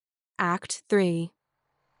Act 3.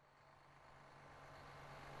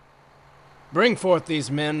 Bring forth these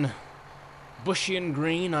men. Bushy and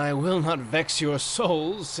green, I will not vex your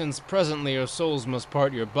souls, since presently your souls must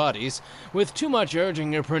part your bodies, with too much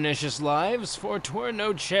urging your pernicious lives, for 'twere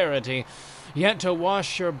no charity. Yet to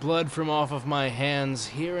wash your blood from off of my hands,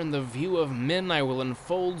 here in the view of men I will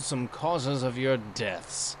unfold some causes of your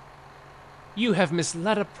deaths. You have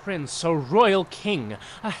misled a prince, a royal king,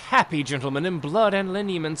 a happy gentleman in blood and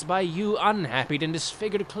lineaments, by you unhappied and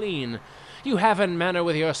disfigured clean. You have in manner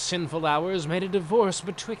with your sinful hours made a divorce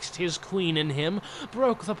betwixt his queen and him,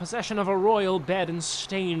 broke the possession of a royal bed, and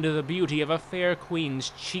stained the beauty of a fair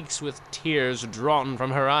queen's cheeks with tears drawn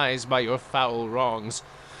from her eyes by your foul wrongs.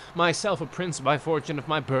 Myself a prince by fortune of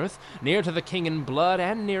my birth, near to the king in blood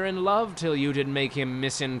and near in love, till you did make him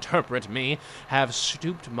misinterpret me, have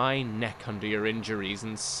stooped my neck under your injuries,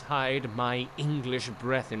 and sighed my English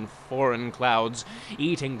breath in foreign clouds,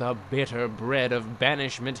 eating the bitter bread of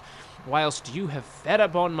banishment, whilst you have fed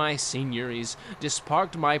upon my seigneuries,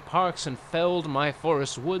 disparked my parks and felled my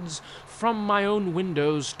forest woods, from my own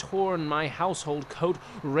windows torn my household coat,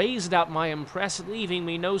 raised out my impress, leaving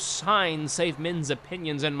me no sign save men's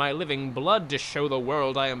opinions and my living blood to show the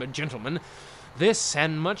world I am a gentleman. This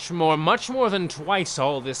and much more than twice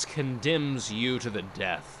all this condemns you to the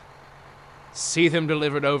death. See them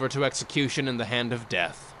delivered over to execution in the hand of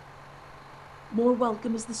death. More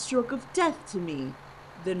welcome is the stroke of death to me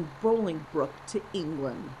than Bolingbroke to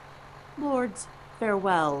England. Lords,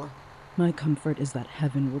 farewell. My comfort is that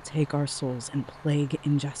heaven will take our souls and plague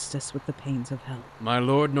injustice with the pains of hell. My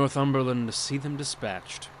lord Northumberland, see them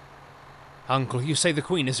dispatched. Uncle, you say the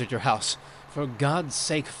queen is at your house. For God's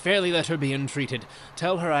sake, fairly let her be entreated.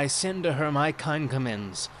 Tell her I send to her my kind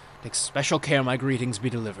commends. Take special care my greetings be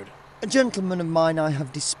delivered. A gentleman of mine I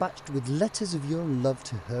have dispatched with letters of your love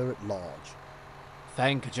to her at large.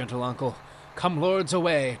 Thank, gentle uncle. Come, lords,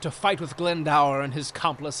 away, to fight with Glendower and his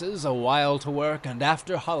complices, a while to work, and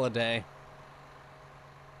after holiday.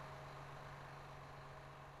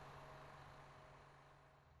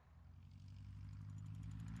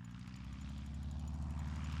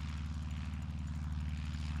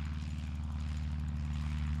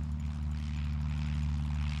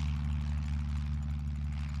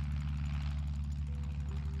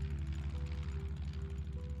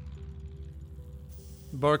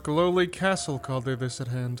 Barklowley Castle called they this at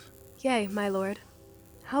hand. Yea, my lord.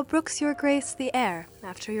 How brooks your grace the air,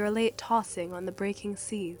 after your late tossing on the breaking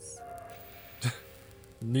seas?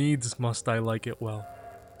 Needs must I like it well.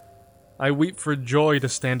 I weep for joy to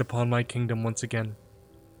stand upon my kingdom once again.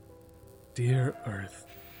 Dear earth,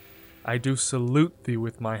 I do salute thee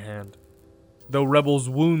with my hand, though rebels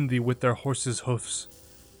wound thee with their horses' hoofs,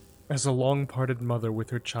 as a long-parted mother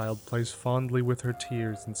with her child plays fondly with her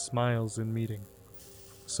tears and smiles in meeting.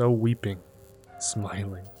 So weeping,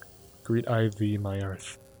 smiling, greet I thee, my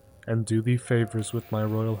earth, and do thee favors with my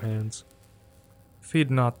royal hands. Feed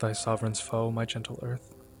not thy sovereign's foe, my gentle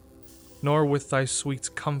earth, nor with thy sweets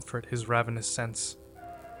comfort his ravenous sense,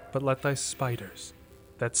 but let thy spiders,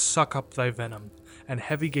 that suck up thy venom, and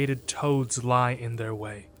heavy-gated toads lie in their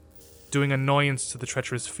way, doing annoyance to the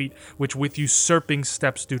treacherous feet, which with usurping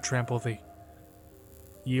steps do trample thee.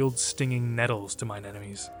 Yield stinging nettles to mine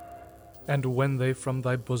enemies, and when they from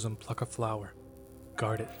thy bosom pluck a flower,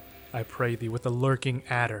 guard it, I pray thee, with a lurking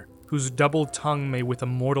adder, whose double tongue may with a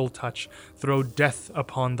mortal touch throw death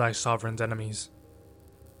upon thy sovereign's enemies.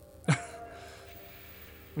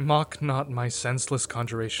 Mock not my senseless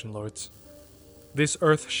conjuration, lords. This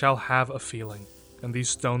earth shall have a feeling, and these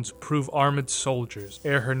stones prove armed soldiers,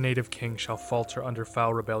 ere her native king shall falter under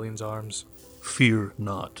foul rebellion's arms. Fear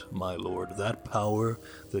not, my lord, that power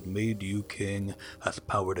that made you king hath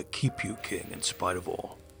power to keep you king in spite of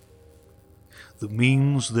all. The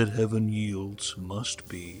means that heaven yields must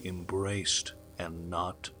be embraced and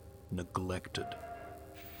not neglected.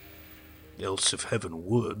 Else if heaven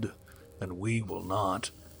would, and we will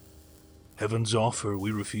not, heaven's offer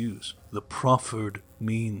we refuse, the proffered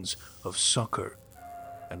means of succor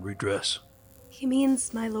and redress. He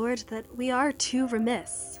means, my lord, that we are too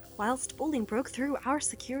remiss. Whilst Bolingbroke through our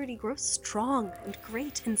security grows strong and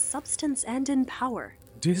great in substance and in power.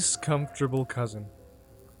 Discomfortable cousin,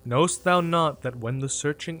 knowest thou not that when the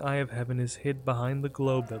searching eye of heaven is hid behind the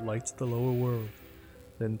globe that lights the lower world,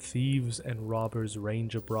 then thieves and robbers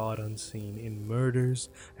range abroad unseen in murders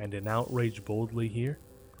and in outrage boldly here?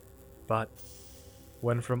 But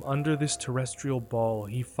when from under this terrestrial ball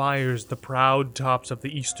he fires the proud tops of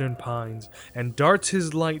the eastern pines and darts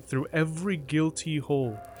his light through every guilty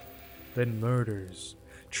hole, then murders,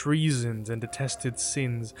 treasons, and detested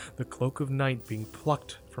sins, the cloak of night being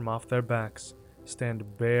plucked from off their backs,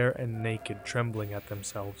 stand bare and naked, trembling at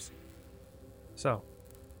themselves. So,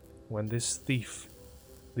 when this thief,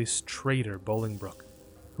 this traitor Bolingbroke,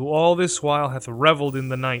 who all this while hath revelled in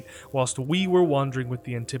the night, whilst we were wandering with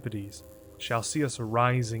the Antipodes, shall see us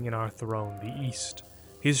rising in our throne, the east,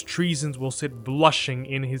 his treasons will sit blushing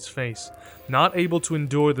in his face, not able to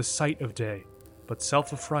endure the sight of day, but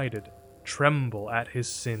self-affrighted, tremble at his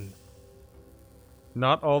sin.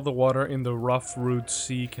 Not all the water in the rough, rude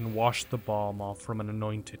sea can wash the balm off from an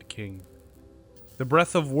anointed king. The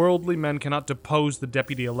breath of worldly men cannot depose the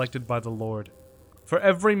deputy elected by the Lord. For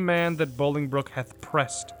every man that Bolingbroke hath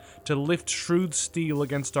pressed to lift shrewd steel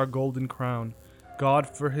against our golden crown,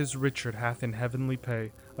 God for his Richard hath in heavenly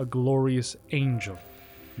pay a glorious angel.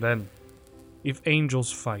 Then, if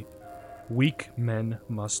angels fight, weak men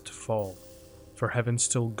must fall, for heaven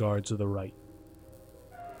still guards the right.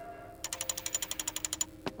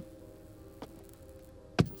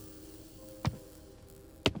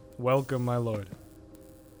 Welcome, my lord.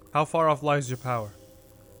 How far off lies your power?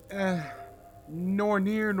 Nor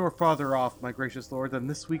near nor farther off, my gracious lord, than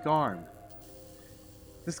this weak arm.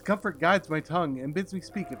 This comfort guides my tongue, and bids me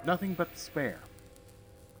speak of nothing but despair.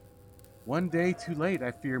 One day too late,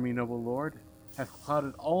 I fear me, noble lord, hath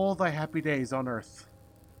clouded all thy happy days on earth.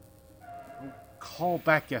 Oh, call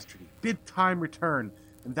back yesterday, bid time return,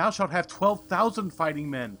 and thou shalt have 12,000 fighting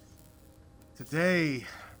men. Today,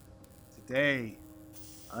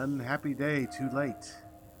 unhappy day too late,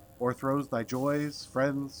 o'erthrows thy joys,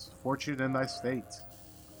 friends, fortune, and thy state.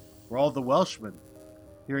 For all the Welshmen,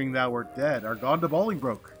 hearing thou wert dead, are gone to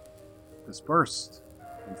Bolingbroke, dispersed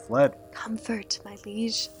and fled. Comfort, my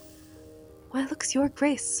liege. Why looks your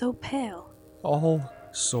grace so pale? All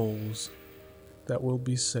souls that will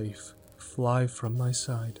be safe fly from my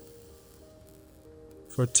side.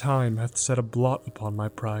 For time hath set a blot upon my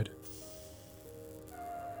pride.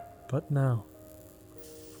 But now,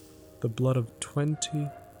 the blood of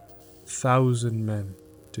 20,000 men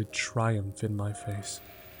did triumph in my face,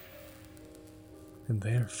 and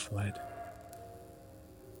they are fled.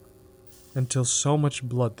 Until so much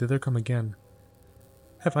blood thither come again,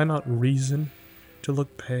 have I not reason to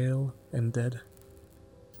look pale and dead?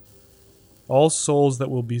 All souls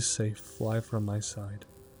that will be safe fly from my side,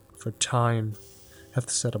 for time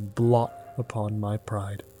hath set a blot upon my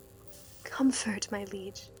pride. Comfort, my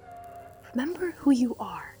liege. Remember who you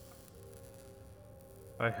are.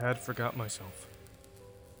 I had forgot myself.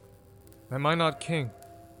 Am I not king?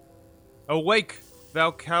 Awake,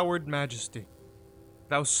 thou coward majesty.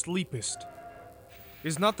 Thou sleepest.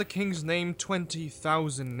 Is not the king's name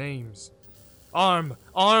 20,000 names? Arm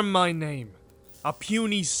my name. A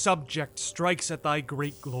puny subject strikes at thy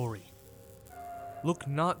great glory. Look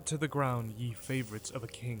not to the ground, ye favorites of a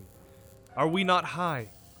king. Are we not high?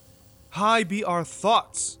 High be our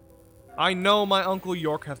thoughts. I know my Uncle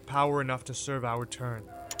York hath power enough to serve our turn.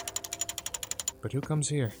 But who comes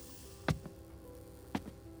here?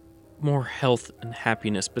 More health and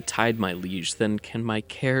happiness betide my liege than can my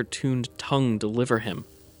care-tuned tongue deliver him.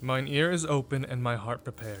 Mine ear is open and my heart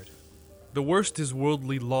prepared. The worst is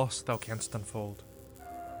worldly loss thou canst unfold.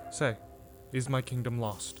 Say, is my kingdom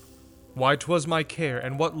lost? Why, 'twas my care,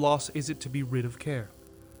 and what loss is it to be rid of care?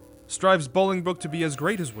 Strives Bolingbroke to be as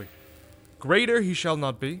great as we? Greater he shall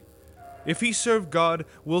not be. If he serve God,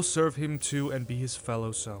 we'll serve him too and be his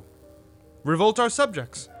fellow so. Revolt our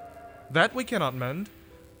subjects? That we cannot mend.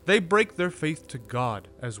 They break their faith to God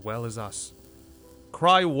as well as us.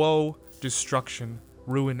 Cry woe, destruction,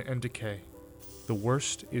 ruin, and decay. The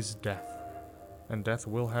worst is death, and death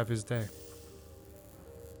will have his day.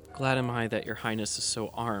 Glad am I that your highness is so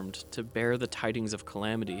armed to bear the tidings of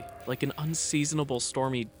calamity, like an unseasonable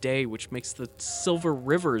stormy day which makes the silver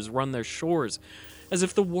rivers run their shores, as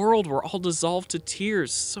if the world were all dissolved to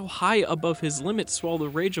tears, so high above his limits swell the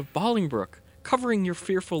rage of Bolingbroke, covering your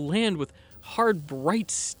fearful land with hard,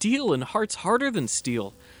 bright steel and hearts harder than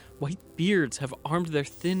steel. White beards have armed their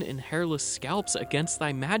thin and hairless scalps against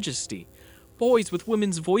thy majesty. Boys with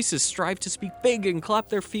women's voices strive to speak big and clap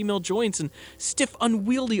their female joints, and stiff,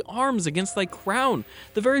 unwieldy arms against thy crown.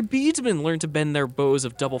 The very beadsmen learn to bend their bows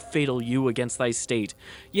of double fatal yew against thy state.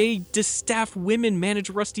 Yea, distaffed women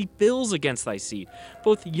manage rusty bills against thy seat.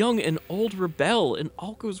 Both young and old rebel, and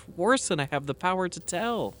all goes worse than I have the power to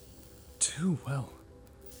tell. Too well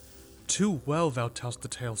thou tell'st the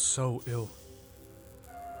tale so ill.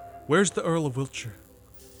 Where's the Earl of Wiltshire?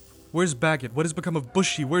 Where's Bagot? What has become of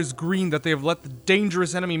Bushy? Where's Green, that they have let the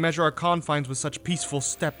dangerous enemy measure our confines with such peaceful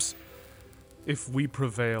steps? If we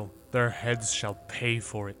prevail, their heads shall pay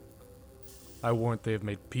for it. I warrant they have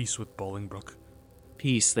made peace with Bolingbroke.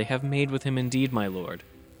 Peace they have made with him indeed, my lord.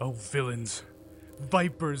 Oh, villains!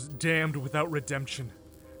 Vipers damned without redemption.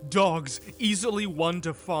 Dogs easily won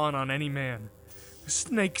to fawn on any man.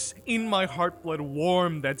 Snakes in my heartblood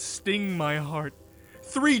warm that sting my heart.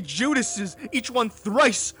 3 Judases, each one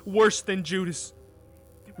thrice worse than Judas.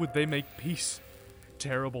 Would they make peace?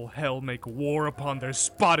 Terrible hell make war upon their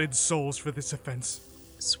spotted souls for this offense.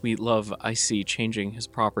 Sweet love, I see, changing his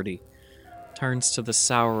property, turns to the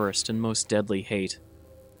sourest and most deadly hate.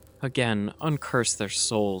 Again, uncurse their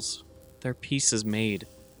souls. Their peace is made.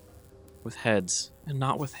 With heads, and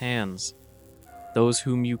not with hands. Those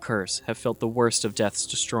whom you curse have felt the worst of death's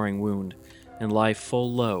destroying wound, and lie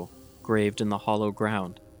full low, graved in the hollow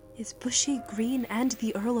ground. Is Bushy Green and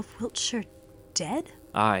the Earl of Wiltshire dead?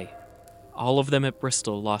 Aye. All of them at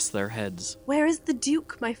Bristol lost their heads. Where is the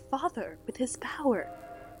Duke, my father, with his power?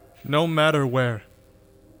 No matter where.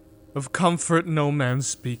 Of comfort no man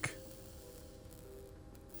speak.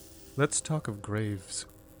 Let's talk of graves.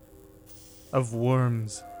 Of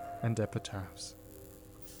worms and epitaphs.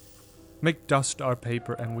 Make dust our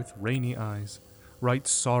paper, and with rainy eyes write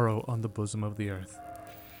sorrow on the bosom of the earth.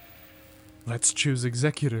 Let's choose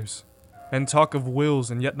executors, and talk of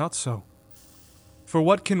wills, and yet not so. For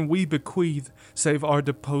what can we bequeath save our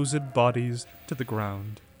deposed bodies to the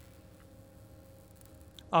ground?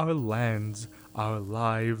 Our lands, our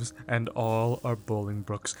lives, and all are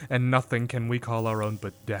Bolingbroke's, and nothing can we call our own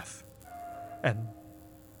but death. And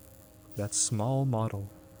that small model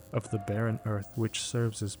of the barren earth which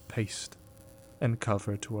serves as paste and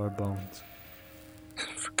cover to our bones.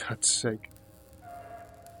 For God's sake,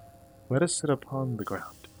 let us sit upon the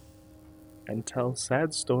ground and tell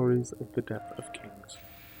sad stories of the death of kings.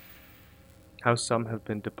 How some have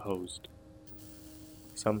been deposed,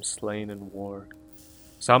 some slain in war,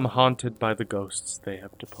 some haunted by the ghosts they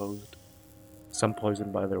have deposed, some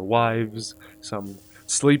poisoned by their wives, some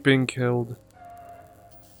sleeping killed,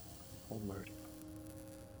 all murdered.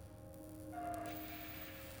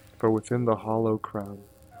 For within the hollow crown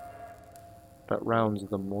that rounds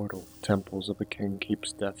the mortal temples of a king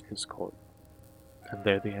keeps death his court, and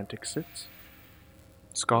there the antic sits,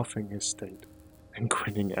 scoffing his state and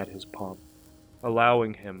grinning at his pomp,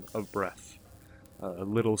 allowing him a breath, a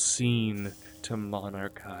little scene to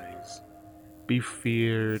monarchize, be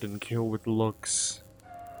feared and kill with looks,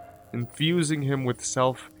 infusing him with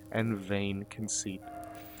self and vain conceit,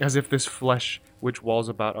 as if this flesh which walls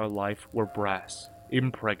about our life were brass,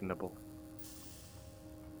 impregnable.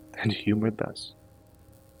 And humor thus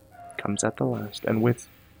comes at the last, and with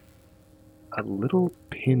a little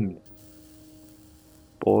pin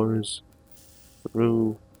bores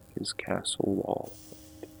through his castle wall.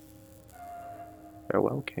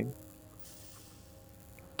 Farewell, King.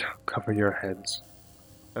 Cover your heads,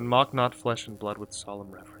 and mock not flesh and blood with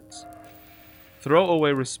solemn reverence. Throw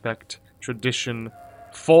away respect, tradition,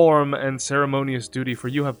 form, and ceremonious duty, for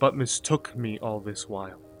you have but mistook me all this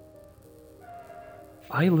while.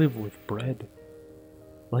 I live with bread,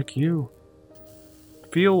 like you.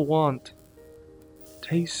 Feel want,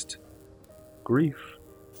 taste grief.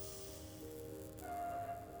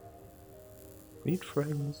 Meet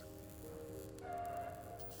friends.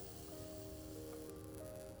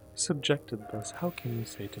 Subjected thus, how can you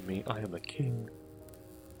say to me, I am a king?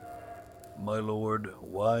 My lord,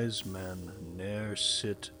 wise men ne'er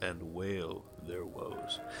sit and wail their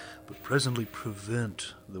woes, but presently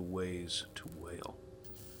prevent the ways to wail.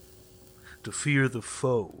 To fear the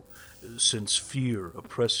foe, since fear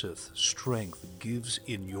oppresseth, strength gives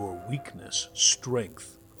in your weakness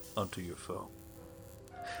strength unto your foe.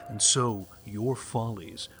 And so your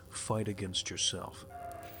follies fight against yourself.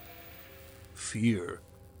 Fear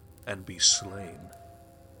and be slain.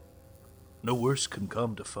 No worse can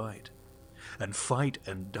come to fight, and fight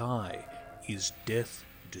and die is death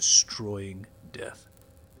destroying death,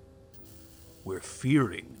 where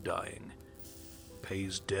fearing dying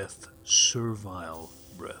pays death servile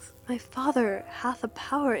breath. My father hath a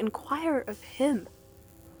power, inquire of him,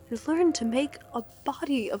 and learn to make a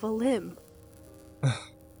body of a limb.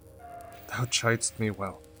 Thou chidest me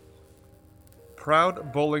well.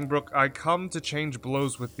 Proud Bolingbroke, I come to change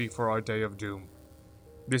blows with thee for our day of doom.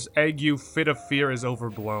 This ague fit of fear is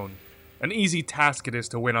overblown. An easy task it is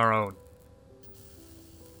to win our own.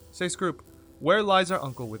 Say, Scroop, where lies our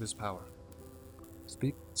uncle with his power?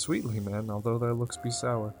 Speak sweetly, man, although thy looks be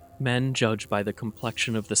sour. Men judge by the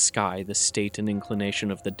complexion of the sky the state and inclination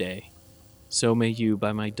of the day. So may you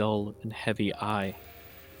by my dull and heavy eye.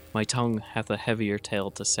 My tongue hath a heavier tale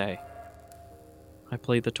to say. I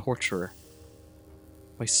play the torturer,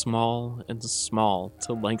 by small and small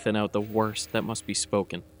to lengthen out the worst that must be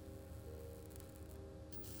spoken.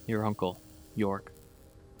 Your uncle, York,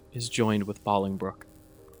 is joined with Bolingbroke.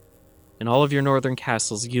 and all of your northern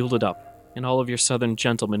castles yielded up, and all of your southern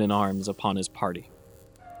gentlemen in arms upon his party.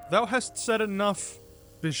 Thou hast said enough,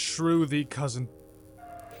 beshrew thee, cousin,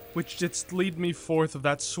 which didst lead me forth of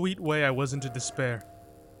that sweet way I was into despair.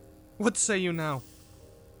 What say you now?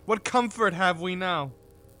 What comfort have we now?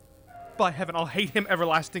 By heaven, I'll hate him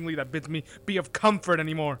everlastingly that bids me be of comfort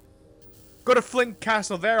any more. Go to Flint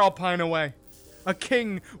Castle, there I'll pine away. A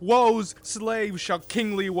king, woe's slave shall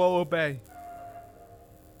kingly woe obey.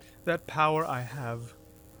 That power I have,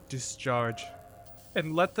 discharge,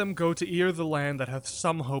 and let them go to ear the land that hath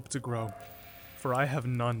some hope to grow, for I have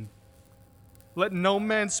none. Let no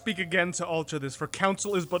man speak again to alter this, for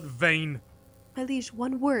counsel is but vain. My liege,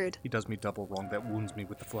 one word. He does me double wrong that wounds me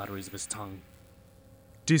with the flatteries of his tongue.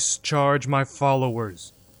 Discharge my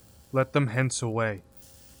followers. Let them hence away.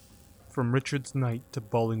 From Richard's night to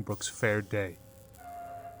Bolingbroke's fair day.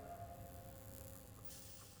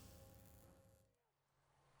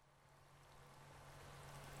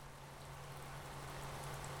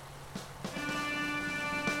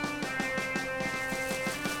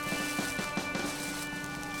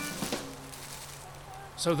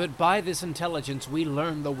 So that by this intelligence we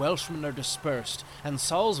learn the Welshmen are dispersed, and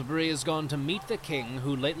Salisbury is gone to meet the king,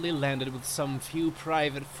 who lately landed with some few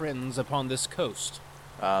private friends upon this coast.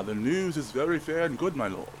 The news is very fair and good, my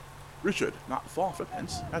lord. Richard, not far from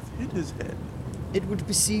hence, hath hid his head. It would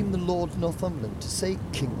beseem the Lord Northumberland to say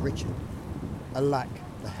King Richard. Alack,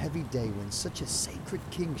 the heavy day when such a sacred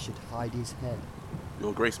king should hide his head.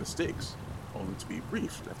 Your grace mistakes. Only to be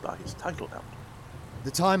brief left I his title out.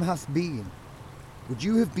 The time hath been. Would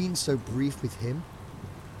you have been so brief with him?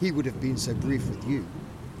 He would have been so brief with you,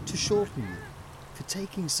 to shorten you, for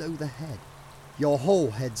taking so the head, your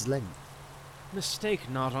whole head's length. Mistake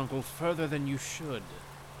not, uncle, further than you should.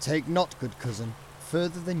 Take not, good cousin,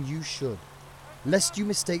 further than you should, lest you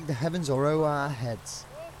mistake the heavens or o'er our heads.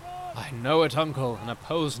 I know it, uncle, and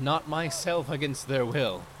oppose not myself against their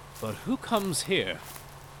will. But who comes here?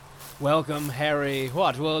 Welcome, Harry.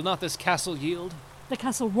 What, will not this castle yield? The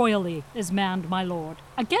castle royally is manned, my lord,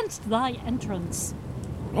 against thy entrance.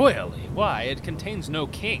 Royally? Why, it contains no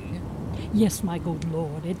king. Yes, my good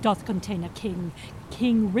lord, it doth contain a king.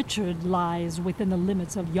 King Richard lies within the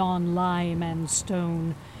limits of yon lime and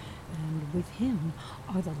stone, and with him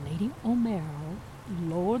are the Lady O'Meara,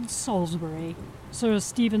 Lord Salisbury, Sir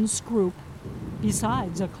Stephen Scroop,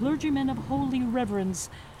 besides a clergyman of holy reverence,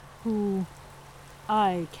 who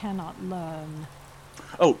I cannot learn.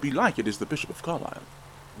 Oh, belike it is the Bishop of Carlisle.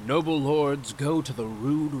 Noble lords, go to the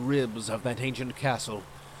rude ribs of that ancient castle.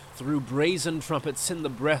 Through brazen trumpets send the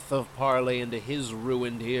breath of parley into his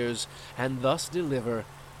ruined ears, and thus deliver.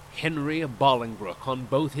 Henry Bolingbroke on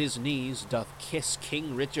both his knees doth kiss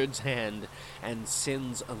King Richard's hand, and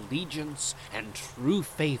sends allegiance and true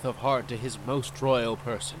faith of heart to his most royal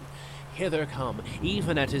person. Hither come,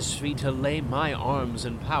 even at his feet, to lay my arms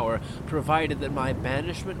in power, provided that my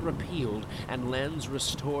banishment repealed and lands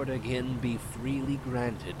restored again be freely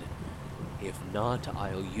granted. If not,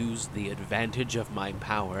 I'll use the advantage of my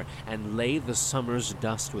power and lay the summer's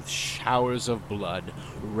dust with showers of blood,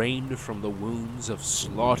 rained from the wounds of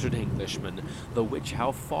slaughtered Englishmen, the which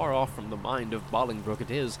how far off from the mind of Bolingbroke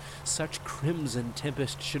it is, such crimson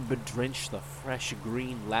tempest should bedrench the fresh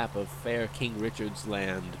green lap of fair King Richard's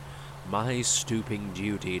land. My stooping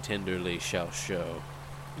duty tenderly shall show.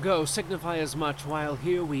 Go, signify as much, while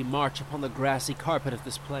here we march upon the grassy carpet of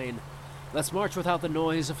this plain. Let's march without the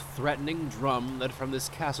noise of threatening drum, that from this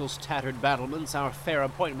castle's tattered battlements our fair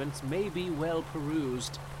appointments may be well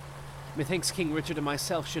perused. Methinks King Richard and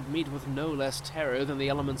myself should meet with no less terror than the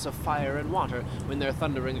elements of fire and water, when their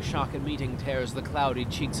thundering shock at meeting tears the cloudy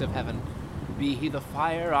cheeks of heaven. Be he the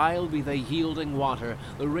fire, I'll be the yielding water.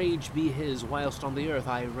 The rage be his, whilst on the earth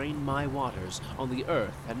I rain my waters, on the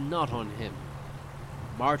earth and not on him.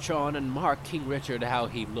 March on and mark King Richard how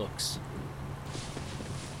he looks.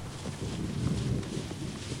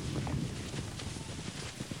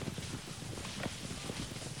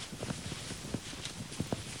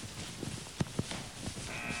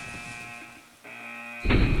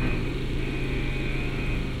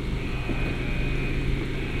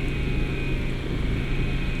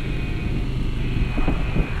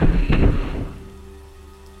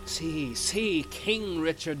 See, King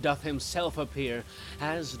Richard doth himself appear,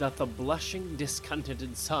 as doth the blushing,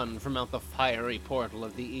 discontented sun from out the fiery portal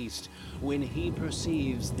of the east, when he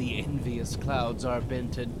perceives the envious clouds are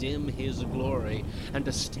bent to dim his glory, and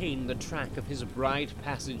to stain the track of his bright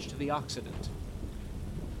passage to the Occident.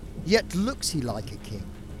 Yet looks he like a king.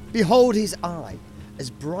 Behold his eye, as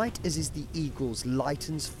bright as is the eagle's,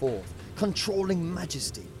 lightens forth, controlling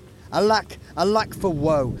majesty, Alack for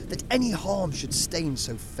woe, that any harm should stain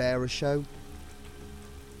so fair a show.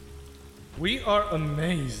 We are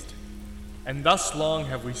amazed, and thus long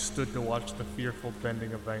have we stood to watch the fearful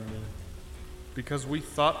bending of thy knee, because we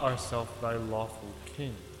thought ourselves thy lawful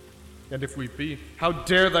king. And if we be, how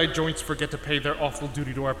dare thy joints forget to pay their awful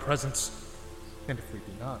duty to our presence? And if we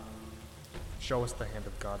be not, show us the hand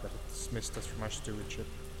of God that hath dismissed us from our stewardship.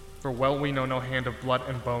 For well we know no hand of blood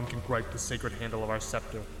and bone can gripe the sacred handle of our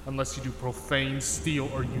scepter, unless you do profane, steal,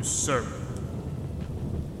 or usurp.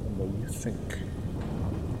 And though you think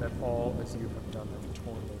that all as you have done have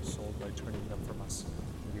torn their souls by turning them from us,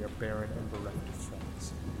 and we are barren and bereft of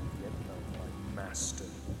friends, yet know my master,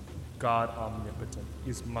 God omnipotent,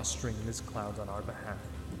 is mustering in his clouds on our behalf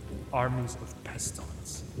armies of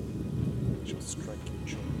pestilence. They shall strike your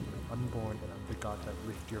children, unborn and unbegot, that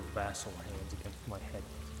lift your vassal hands against my head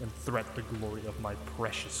and threat the glory of my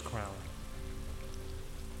precious crown.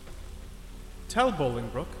 Tell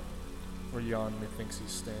Bolingbroke, where yon methinks he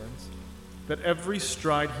stands, that every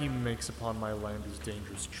stride he makes upon my land is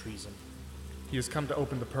dangerous treason. He has come to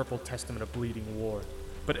open the purple testament of bleeding war,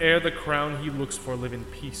 but ere the crown he looks for live in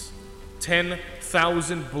peace.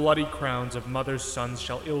 10,000 bloody crowns of mothers' sons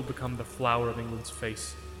shall ill become the flower of England's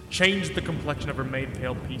face, change the complexion of her made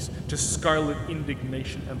pale peace to scarlet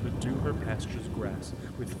indignation, and bedew her pastures grass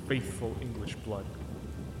with faithful English blood.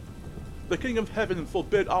 The King of Heaven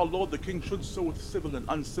forbid our Lord the King should so with civil and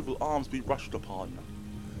uncivil arms be rushed upon.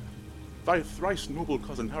 Thy thrice noble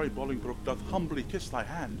cousin Harry Bolingbroke doth humbly kiss thy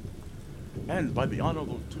hand, and by the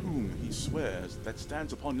honorable tomb he swears that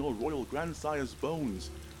stands upon your royal grandsire's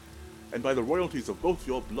bones, and by the royalties of both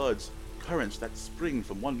your bloods, currents that spring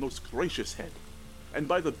from one most gracious head, and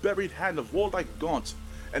by the buried hand of warlike Gaunt,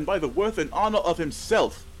 and by the worth and honor of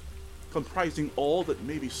himself, comprising all that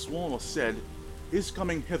may be sworn or said, his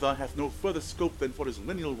coming hither hath no further scope than for his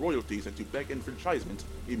lineal royalties, and to beg enfranchisement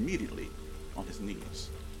immediately on his knees.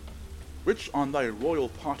 Which on thy royal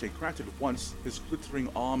party granted once, his glittering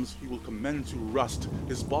arms he will commend to rust,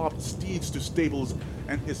 his barbed steeds to stables,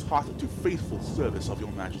 and his heart to faithful service of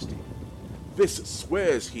your majesty. This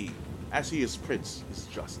swears he, as he is prince, is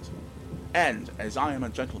just. And, as I am a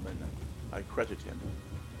gentleman, I credit him.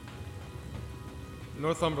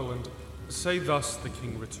 Northumberland, say thus the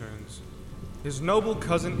king returns. His noble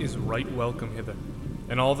cousin is right welcome hither,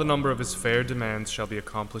 and all the number of his fair demands shall be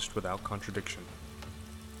accomplished without contradiction.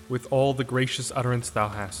 With all the gracious utterance thou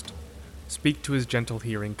hast, speak to his gentle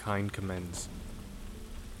hearing kind commends.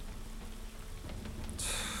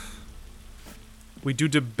 We do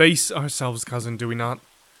debase ourselves, cousin, do we not?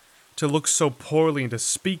 To look so poorly and to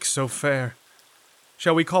speak so fair.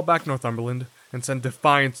 Shall we call back Northumberland and send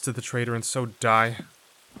defiance to the traitor and so die?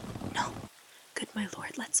 No, good my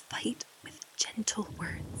lord, let's fight with gentle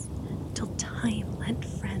words, till time lent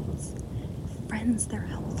friends their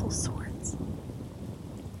helpful swords.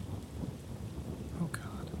 Oh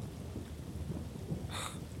God.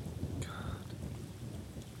 God.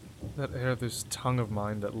 That ere this tongue of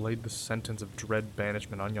mine that laid the sentence of dread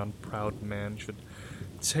banishment on yon proud man should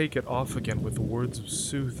take it off again with words of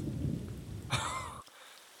sooth.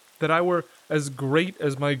 That I were as great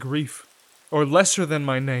as my grief, or lesser than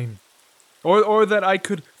my name, or that I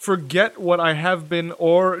could forget what I have been,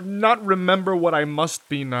 or not remember what I must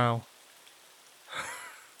be now.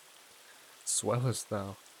 Swellest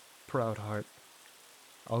thou, proud heart,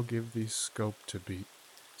 I'll give thee scope to beat,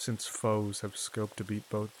 since foes have scope to beat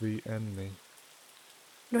both thee and me.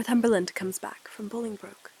 Northumberland comes back from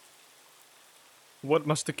Bolingbroke. What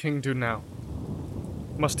must the king do now?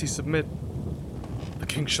 Must he submit? The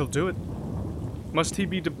king shall do it. Must he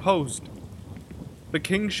be deposed? The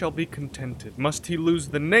king shall be contented. Must he lose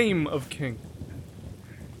the name of king?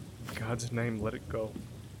 God's name, let it go.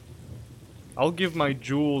 I'll give my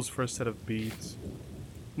jewels for a set of beads,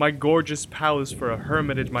 my gorgeous palace for a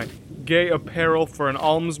hermitage, my gay apparel for an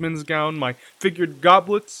almsman's gown, my figured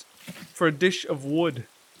goblets for a dish of wood,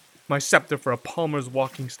 my scepter for a palmer's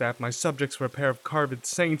walking staff, my subjects for a pair of carved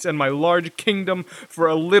saints, and my large kingdom for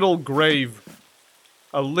a little grave.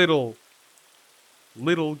 A little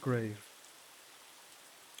grave.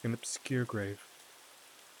 An obscure grave.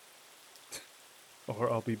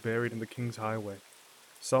 Or I'll be buried in the king's highway,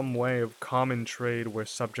 some way of common trade where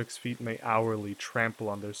subjects' feet may hourly trample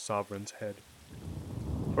on their sovereign's head.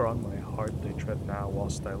 For on my heart they tread now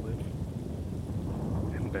whilst I live,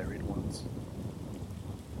 and buried once.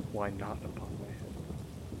 Why not upon my head?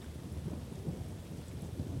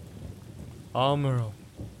 Almerle,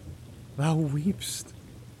 thou weepst,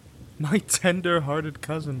 my tender-hearted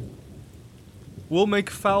cousin. We'll make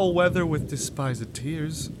foul weather with despised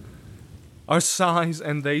tears. Our sighs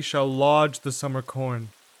and they shall lodge the summer corn,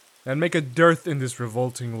 and make a dearth in this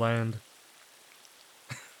revolting land?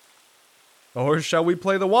 Or shall we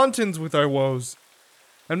play the wantons with our woes,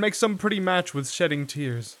 and make some pretty match with shedding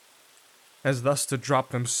tears, as thus to drop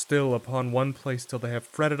them still upon one place till they have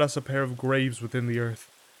fretted us a pair of graves within the earth,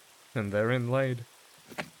 and therein laid.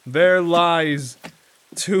 There lies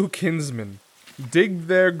 2 kinsmen, dig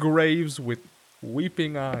their graves with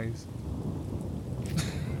weeping eyes.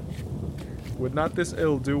 Would not this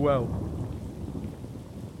ill do well?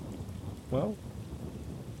 Well,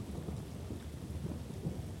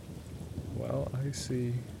 I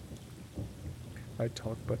see. I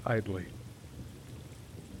talk but idly,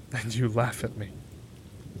 and you laugh at me.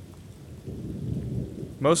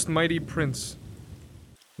 Most mighty prince,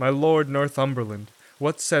 my lord Northumberland,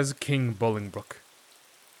 what says King Bolingbroke?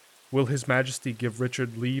 Will his majesty give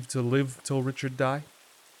Richard leave to live till Richard die?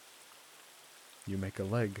 You make a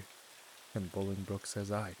leg, and Bolingbroke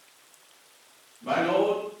says aye. My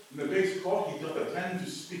lord, in the base court he doth attend to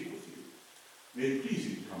speak with you. May it please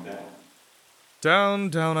you to come down. Down,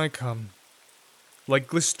 down I come, like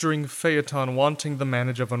glistering phaeton wanting the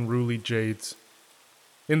manage of unruly jades.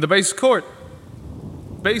 In the base court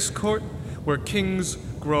where kings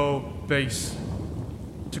grow base,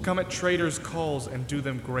 to come at traitors' calls and do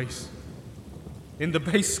them grace. In the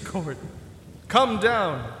base court, come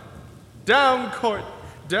down, down court,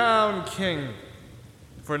 down king,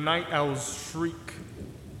 for night owls shriek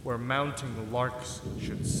where mounting larks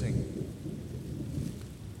should sing.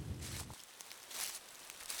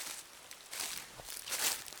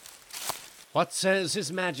 What says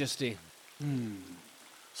his majesty?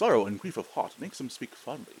 Sorrow and grief of heart makes him speak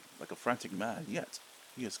fondly, like a frantic man, yet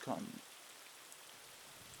he has come.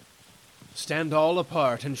 Stand all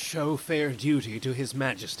apart and show fair duty to his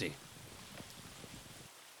majesty.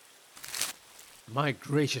 My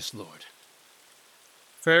gracious lord.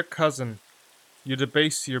 Fair cousin, you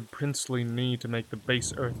debase your princely knee to make the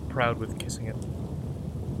base earth proud with kissing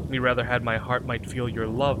it. Me rather had my heart might feel your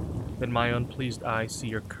love than my unpleased eye see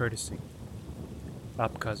your courtesy.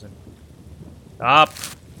 Up, cousin. Up!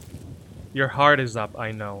 Your heart is up,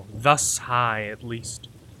 I know, thus high at least,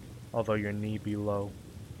 although your knee be low.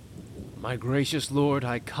 My gracious lord,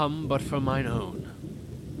 I come but for mine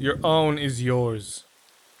own. Your own is yours,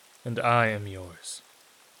 and I am yours,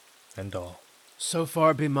 and all. So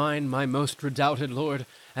far be mine, my most redoubted lord,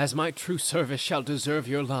 as my true service shall deserve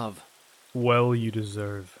your love. Well you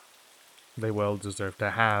deserve. They well deserve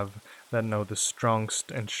to have that know the strongest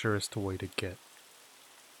and surest way to get.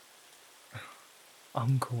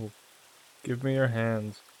 Uncle, give me your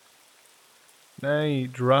hands. Nay,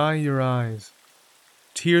 dry your eyes.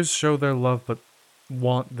 Tears show their love, but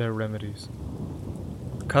want their remedies.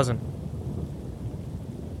 Cousin,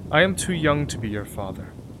 I am too young to be your father,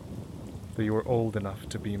 though you are old enough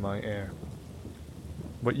to be my heir.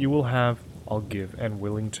 What you will have, I'll give, and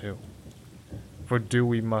willing too. For do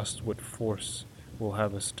we must what force will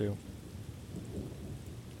have us do.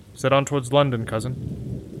 Set on towards London,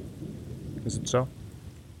 cousin. Is it so?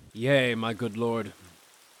 Yea, my good lord.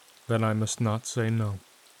 Then I must not say no.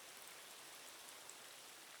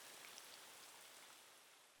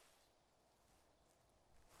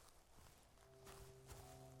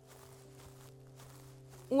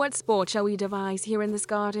 What sport shall we devise here in this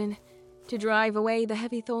garden, to drive away the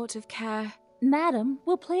heavy thought of care? Madam,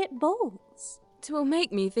 we'll play at bowls. 'Twill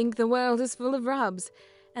make me think the world is full of rubs,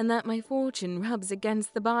 and that my fortune rubs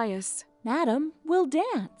against the bias. Madam, we'll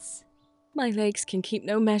dance. My legs can keep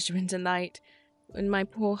no measure in delight, when my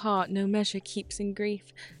poor heart no measure keeps in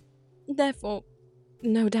grief. Therefore,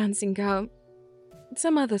 no dancing, girl.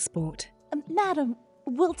 Some other sport. Madam,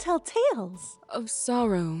 we'll tell tales. Of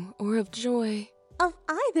sorrow or of joy. Of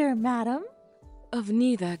either, madam. Of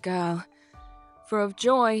neither, girl. For of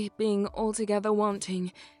joy, being altogether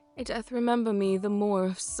wanting, it doth remember me the more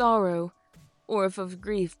of sorrow, or if of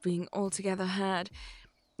grief being altogether had,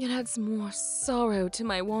 it adds more sorrow to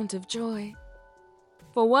my want of joy.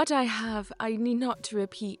 For what I have I need not to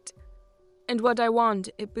repeat, and what I want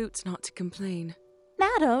it boots not to complain.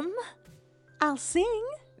 Madam, I'll sing.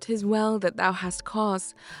 'Tis well that thou hast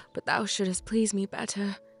cause, but thou shouldst please me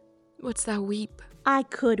better. Wouldst thou weep? I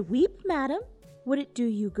could weep, madam. Would it do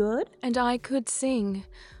you good? And I could sing.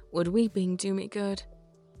 Would weeping do me good,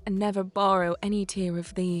 and never borrow any tear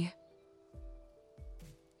of thee?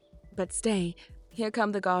 But stay, here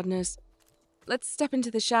come the gardeners. Let's step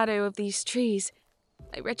into the shadow of these trees.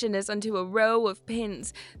 My wretchedness unto a row of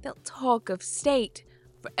pins. They'll talk of state,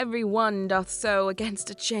 for every one doth so against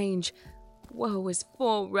a change. Woe is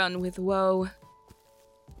full run with woe.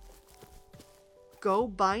 Go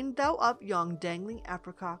bind thou up yon dangling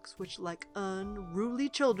apricocks, which like unruly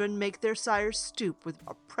children make their sires stoop with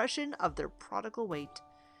oppression of their prodigal weight.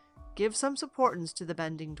 Give some supportance to the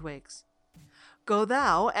bending twigs. Go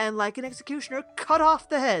thou, and like an executioner, cut off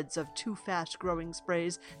the heads of too fast-growing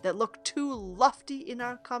sprays that look too lofty in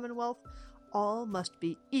our commonwealth. All must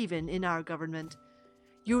be even in our government.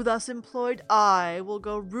 You thus employed, I will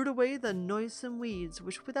go root away the noisome weeds,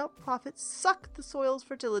 which without profit suck the soil's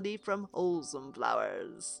fertility from wholesome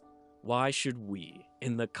flowers. Why should we,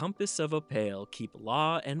 in the compass of a pale, keep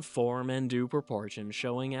law and form and due proportion,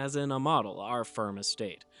 showing as in a model our firm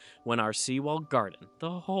estate, when our sea-walled garden,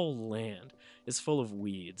 the whole land, is full of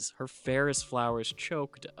weeds, her fairest flowers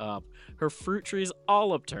choked up, her fruit trees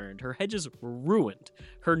all upturned, her hedges ruined,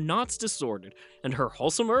 her knots disordered, and her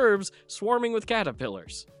wholesome herbs swarming with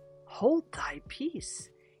caterpillars? Hold thy peace.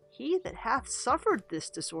 He that hath suffered this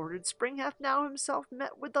disordered spring hath now himself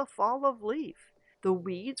met with the fall of leaf. The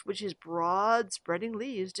weeds which his broad spreading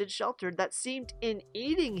leaves did shelter, that seemed in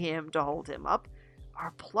eating him to hold him up,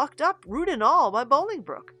 are plucked up, root and all, by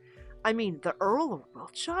Bolingbroke. I mean the Earl of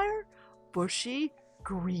Wiltshire? Bushy,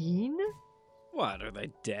 green? What, are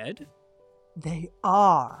they dead? They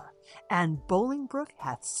are, and Bolingbroke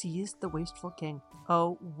hath seized the wasteful king.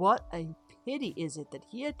 Oh, what a pity is it that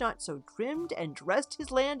he had not so trimmed and dressed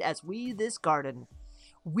his land as we this garden.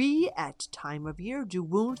 We at time of year do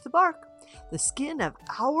wound the bark, the skin of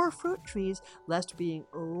our fruit trees, lest being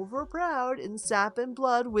over proud in sap and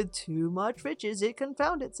blood with too much riches it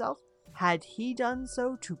confound itself. Had he done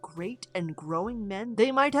so to great and growing men,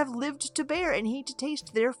 they might have lived to bear, and he to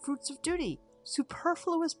taste their fruits of duty.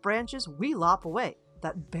 Superfluous branches we lop away,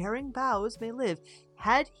 that bearing boughs may live.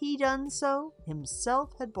 Had he done so,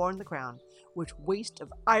 himself had borne the crown, which waste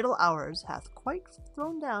of idle hours hath quite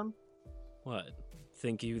thrown down. What,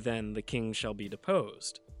 think you then the king shall be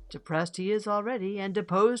deposed? Depressed he is already, and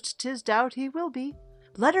deposed 'tis doubt he will be.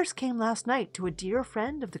 Letters came last night to a dear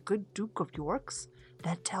friend of the good Duke of York's,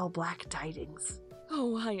 that tell black tidings.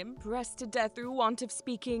 Oh, I am pressed to death through want of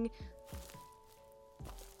speaking.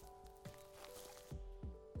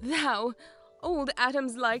 Thou, old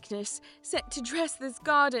Adam's likeness, set to dress this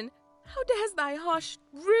garden, how dares thy harsh,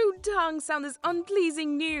 rude tongue sound this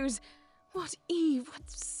unpleasing news? What Eve, what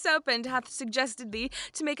serpent hath suggested thee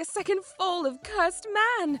to make a second fall of cursed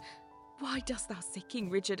man? Why dost thou say King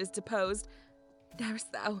Richard is deposed?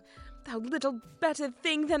 Darest thou, thou little better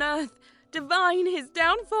thing than earth, divine his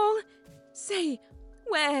downfall? Say,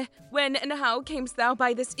 where, when, and how camest thou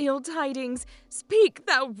by this ill tidings? Speak,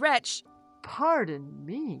 thou wretch! Pardon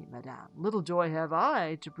me, madame, little joy have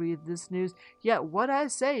I to breathe this news, yet what I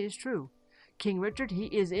say is true. King Richard, he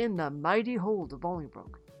is in the mighty hold of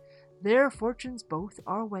Bolingbroke. Their fortunes both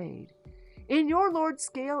are weighed. In your lord's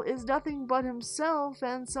scale is nothing but himself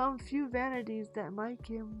and some few vanities that make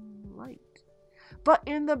him light. But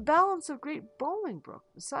in the balance of great Bolingbroke,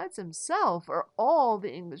 besides himself, are all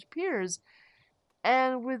the English peers,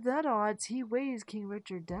 and with that odds he weighs King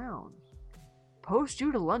Richard down. Post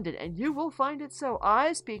you to London, and you will find it so.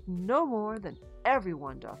 I speak no more than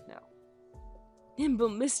everyone doth know. Nimble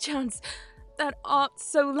mischance, that art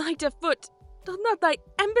so light of foot, doth not thy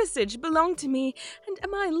embassage belong to me, and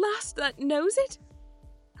am I last that knows it?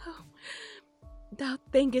 Oh, thou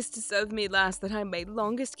thinkest to serve me last, that I may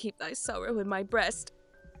longest keep thy sorrow in my breast.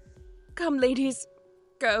 Come, ladies,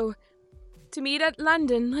 go, to meet at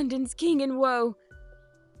London, London's king in woe.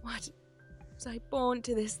 What, was I born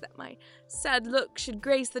to this, that my sad look should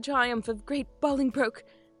grace the triumph of great Bolingbroke?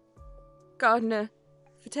 Gardener,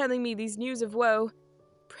 for telling me these news of woe,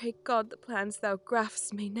 pray God the plants thou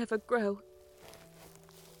graft'st may never grow.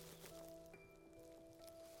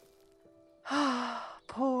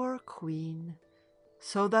 Poor queen,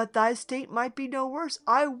 so that thy state might be no worse,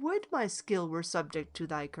 I would my skill were subject to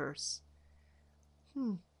thy curse.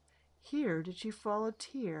 Here did she fall a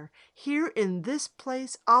tear. Here in this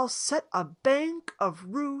place I'll set a bank of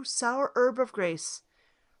rue, sour herb of grace.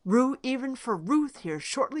 Rue even for Ruth here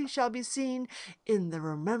shortly shall be seen, in the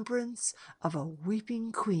remembrance of a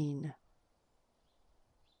weeping queen.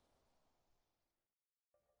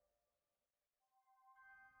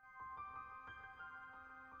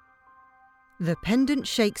 The Pendant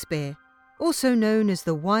Shakespeare, also known as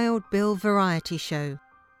the Wild Bill Variety Show,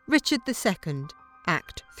 Richard II,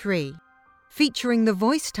 Act 3, featuring the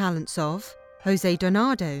voice talents of Jose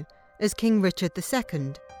Donado as King Richard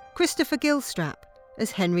II, Christopher Gilstrap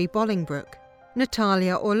as Henry Bolingbroke,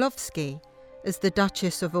 Natalia Orlovsky as the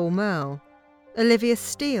Duchess of Aumerle, Olivia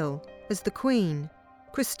Steele as the Queen,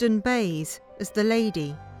 Kristen Bays as the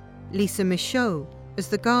Lady, Lisa Michaud as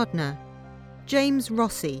the Gardener, James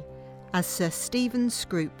Rossi as Sir Stephen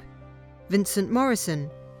Scroop, Vincent Morrison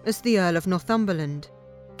as the Earl of Northumberland,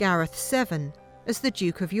 Gareth Severn as the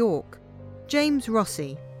Duke of York, James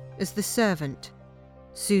Rossi as the Servant,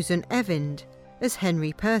 Susan Evind as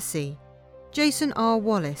Henry Percy, Jason R.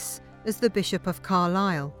 Wallace as the Bishop of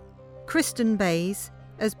Carlisle, Kristen Bays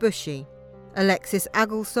as Bushy, Alexis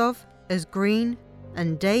Agilsov as Green,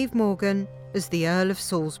 and Dave Morgan as the Earl of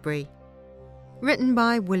Salisbury. Written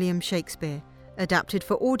by William Shakespeare, adapted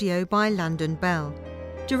for audio by Landon Bell.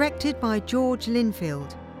 Directed by George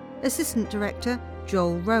Linfield. Assistant Director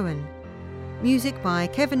Joel Rowan. Music by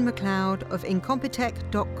Kevin MacLeod of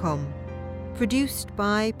Incompetech.com. Produced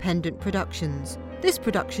by Pendant Productions. This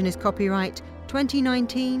production is copyright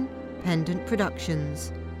 2019 Pendant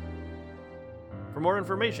Productions. For more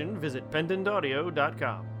information, visit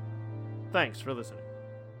pendantaudio.com. Thanks for listening.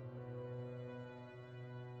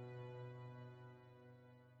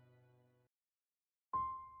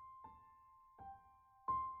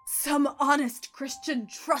 Some honest Christian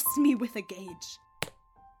trusts me with a gage.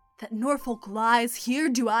 That Norfolk lies, here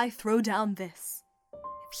do I throw down this,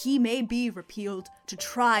 if he may be repealed, to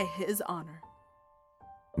try his honor.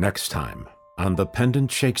 Next time on The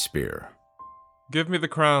Pendant Shakespeare. Give me the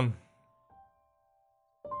crown.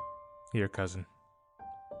 Here, cousin.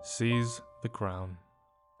 Seize the crown.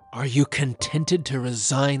 Are you contented to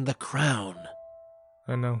resign the crown?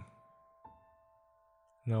 I know.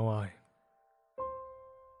 No, I.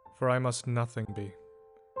 For I must nothing be.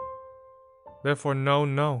 Therefore no,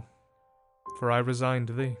 no, for I resigned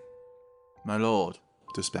thee. My lord,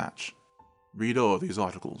 dispatch. Read o'er these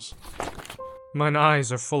articles. Mine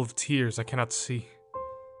eyes are full of tears, I cannot see.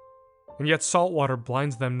 And yet salt water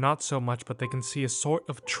blinds them not so much, but they can see a sort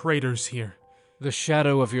of traitors here. The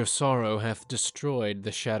shadow of your sorrow hath destroyed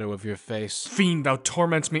the shadow of your face. Fiend, thou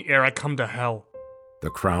torments me ere I come to hell.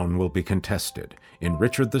 The crown will be contested in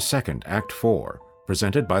Richard II, Act 4,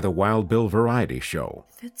 presented by the Wild Bill Variety Show.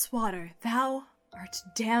 Fitzwater, thou art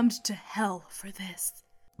damned to hell for this.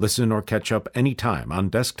 Listen or catch up anytime on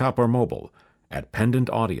desktop or mobile at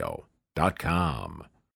pendantaudio.com.